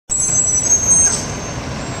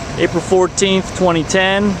April 14th,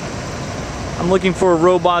 2010. I'm looking for a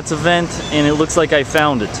robots event and it looks like I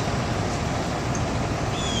found it.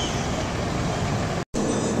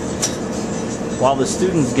 While the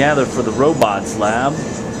students gather for the robots lab,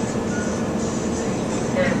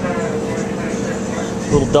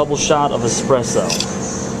 a little double shot of espresso.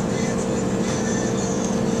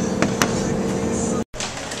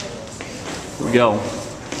 Here we go.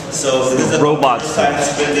 So this is the robots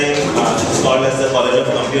science building, called as the College of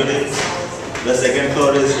Computing. The second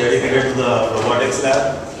floor is dedicated to the robotics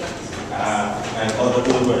lab, and all the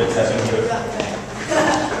tool projects happen here.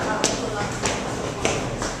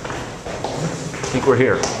 I think we're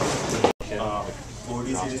here.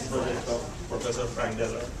 4D series project of Professor Frank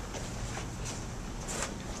Deller.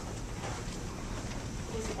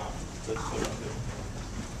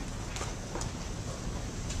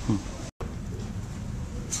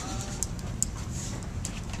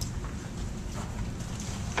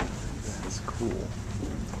 That's cool.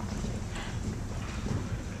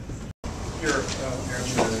 Here,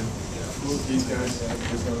 actually, move these guys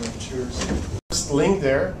because on the chairs. First link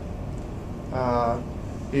there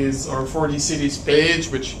is our 4D Cities page,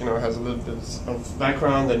 which has a little bit of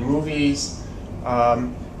background and movies,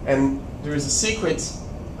 and there is a secret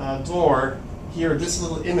door here. This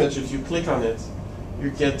little image, if you click on it,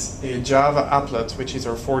 you get a Java applet, which is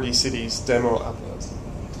our 4D Cities demo applet.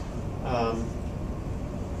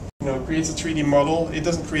 It creates a 3D model. It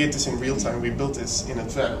doesn't create this in real time. We built this in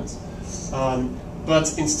advance.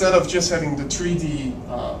 But instead of just having the 3D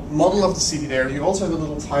model of the city there, you also have a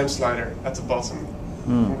little time slider at the bottom.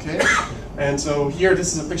 Okay? And so here,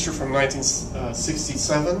 this is a picture from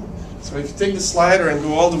 1967. So if you take the slider and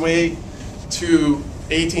go all the way to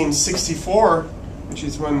 1864, which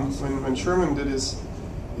is when Sherman did his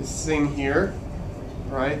thing here,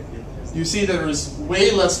 right? You see that there's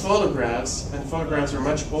way less photographs, and photographs are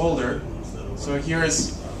much older. So here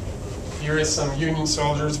is some Union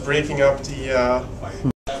soldiers breaking up the.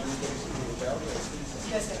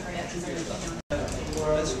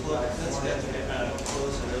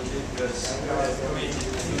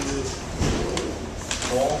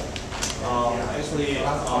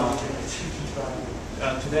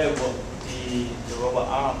 Today the robot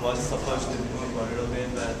arm was supposed to move a little bit,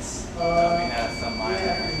 but we had some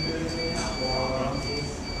minor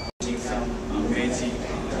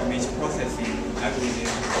image processing algorithm.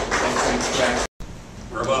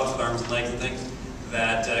 Robots with arms and legs and things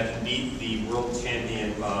that can beat the world champion,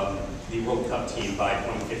 the World Cup team by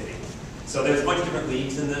 2050. So there's a bunch of different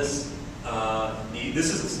leagues in this. This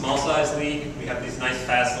is a small size league. We have these nice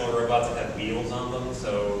fast little robots that have wheels on them,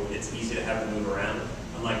 so it's easy to have them move around.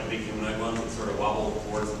 Unlike the big humanoid ones that sort of wobble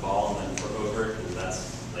towards the ball and then flip over it, and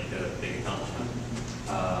that's like a big accomplishment.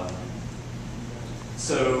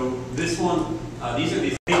 So this one,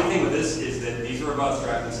 the big thing with this is that these robots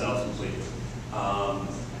drive themselves completely.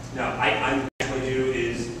 Now, I usually do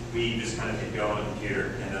is we just kind of hit go on a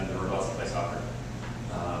computer and then the robots play soccer.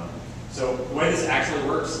 So the way this actually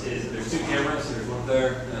works is there's two cameras. There's one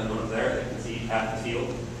there and one up there that can see half the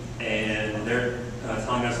field, and they're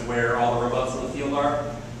telling us where all the robots in the field are.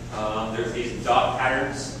 There's these dot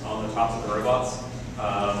patterns on the tops of the robots.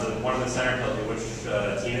 The one in the center tells you which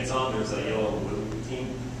team it's on. There's a yellow and blue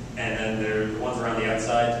team, and then the ones around the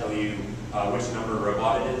outside tell you which number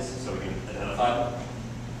robot it is, so we can identify them.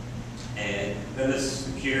 And then this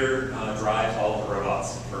computer drives all the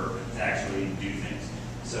robots to actually do things.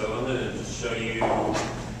 So I'm going to just show you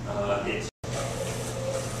it.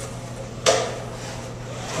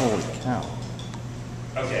 Holy cow.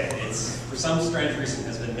 Okay, it's for some strange reason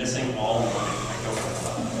has been missing all morning. I don't know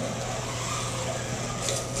why.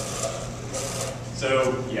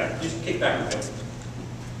 So yeah, just kick back and go.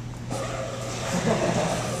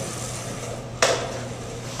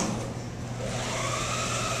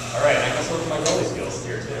 All right, I guess look at my goalie skills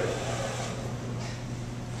here too.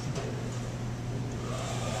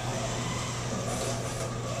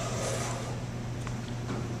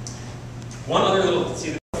 One other little,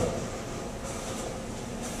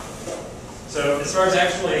 so as far as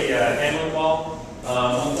actually handling the ball,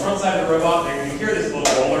 on the front side of the robot, you hear this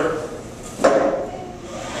little roller.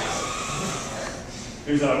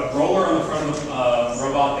 There's a roller on the front of the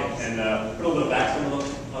robot that can put a little backspin on the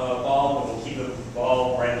ball, that will keep the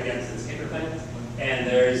ball right against this kicker thing. And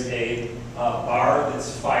there's a bar that's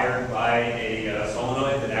fired by a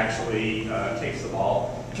solenoid that actually kicks the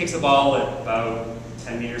ball. It kicks the ball at about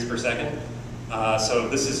 10 meters per second. So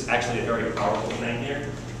this is actually a very powerful thing here.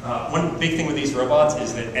 One big thing with these robots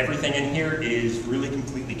is that everything in here is really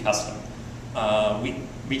completely custom.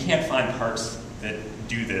 We can't find parts that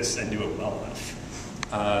do this and do it well enough.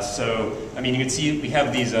 So, I mean, you can see we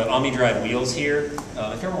have these OmniDrive wheels here. If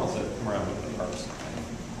everyone wants to come around with the parts.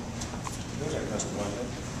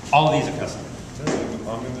 All of these are custom.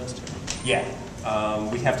 Yeah.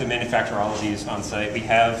 We have to manufacture all of these on site. We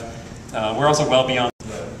have, we're also well beyond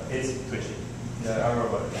it's twitchy. Yeah, I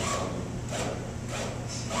remember.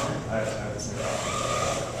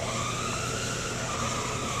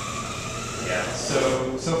 Yeah,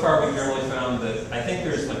 so far we've generally found that I think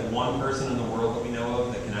there's like one person in the world that we know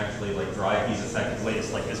of that can actually like drive these effectively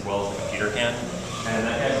as like as well as the computer can, and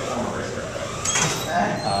that guy's a former racer.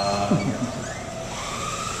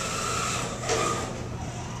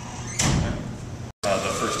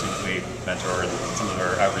 The first students we mentor some of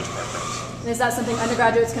our outreach programs. Is that something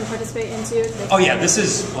undergraduates can participate into? Oh yeah, this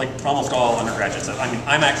is like almost all undergraduates. I mean,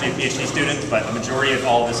 I'm actually a PhD student, but the majority of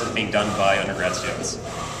all of this is being done by undergrad students.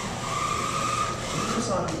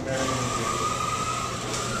 Okay.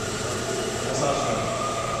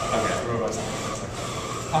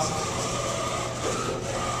 Awesome.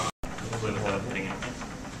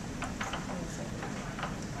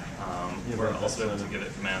 We're also able to give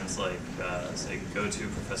it commands like, say, go to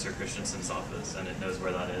Professor Christensen's office, and it knows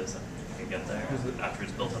where that is, and you can get there after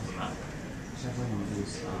it's built up a map.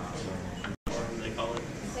 What do they call it?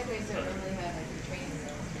 Segways don't really have like training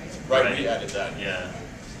zones, Right, Right. we added that. Yeah.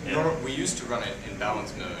 We used to run it in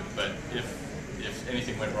balance mode, but if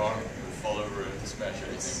anything went wrong, it would fall over and dispatch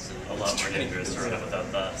everything. So A lot more dangerous to run it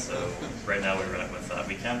without that. So right now we run it with that.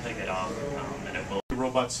 We can take it off, and it will.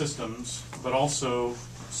 Robot systems, but also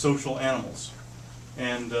social animals.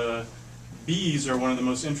 And bees are one of the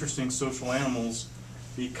most interesting social animals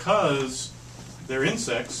because they're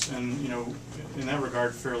insects, and in that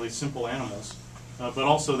regard, fairly simple animals. But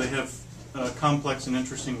also they have complex and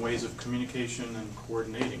interesting ways of communication and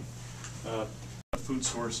coordinating. A food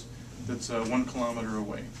source that's 1 kilometer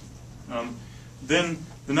away. Then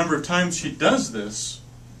the number of times she does this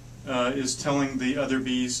is telling the other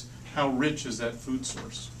bees how rich is that food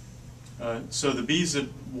source. So the bees that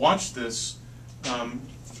watch this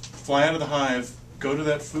fly out of the hive, go to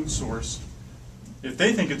that food source. If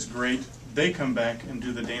they think it's great, they come back and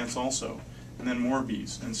do the dance also, and then more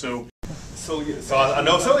bees. And so I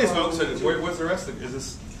know some of these folks. What's the rest of it? Is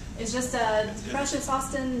this? It's just Precious,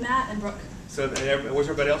 Austin, Matt, and Brooke. So where's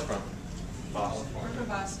everybody else from? Boston. We're from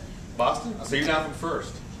Boston. Boston. So you're now from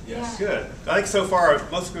First. Yes. Yeah. Good. I think so far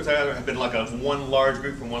most schools I have been like one large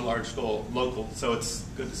group from one large school, local. So it's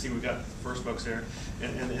good to see we got First folks here,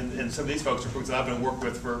 and some of these folks are folks that I've been working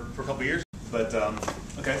with for a couple of years. But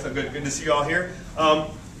okay, so good to see you all here.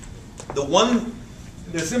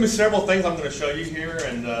 There's going to be several things I'm going to show you here,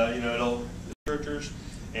 and it'll researchers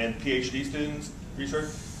and PhD students research.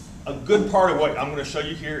 A good part of what I'm going to show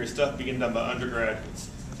you here is stuff being done by undergraduates.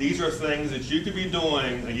 These are things that you could be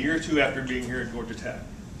doing a year or two after being here at Georgia Tech.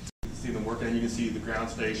 You can see them working, and you can see the ground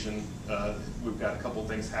station. We've got a couple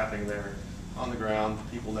things happening there on the ground,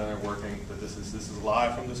 people down there working, but this is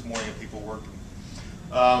live from this morning, people working.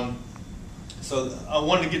 So I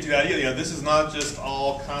wanted to get to the idea, this is not just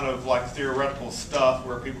all kind of like theoretical stuff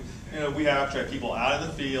where people, we actually have people out in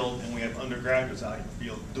the field, and we have undergraduates out in the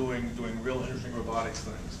field doing real interesting robotics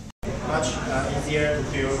things. Much easier to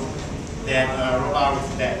build than a robot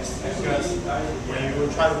with legs, because when you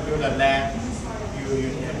try to build a leg, you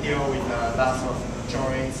need to deal with lots of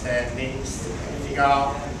joints and links to figure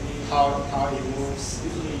out how it moves,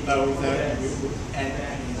 and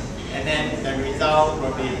then the result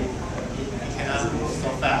will be it cannot move so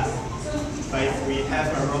fast. But if we have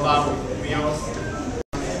a robot with wheels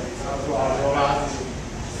to our robot,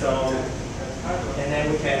 and then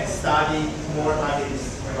we can study more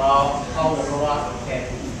about how the robot can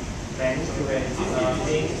manipulate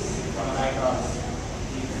things like us.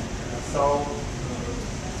 So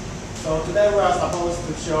today we are supposed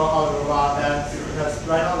to show how the robot does, because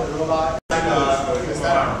right now the robot is like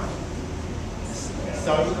a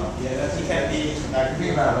so it can be like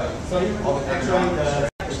so actually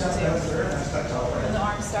the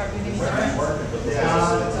arms start moving.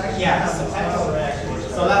 yeah,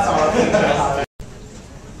 so that's our picture.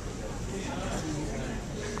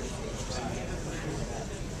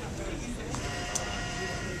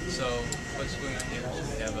 So what's going on here is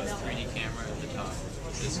we have a 3D camera at the top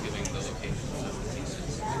that's giving the location of the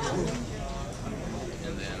pieces.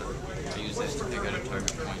 And then I use this to pick out a